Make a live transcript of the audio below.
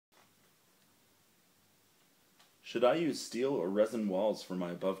Should I use steel or resin walls for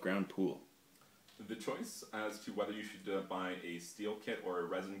my above ground pool? The choice as to whether you should buy a steel kit or a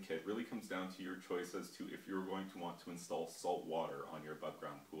resin kit really comes down to your choice as to if you're going to want to install salt water on your above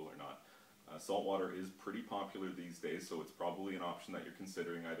ground pool or not. Salt water is pretty popular these days, so it's probably an option that you're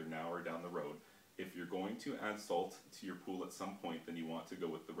considering either now or down the road. If you're going to add salt to your pool at some point, then you want to go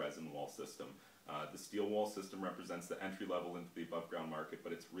with the resin wall system. The steel wall system represents the entry level into the above ground market,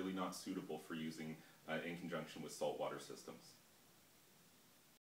 but it's really not suitable for using in conjunction with saltwater systems.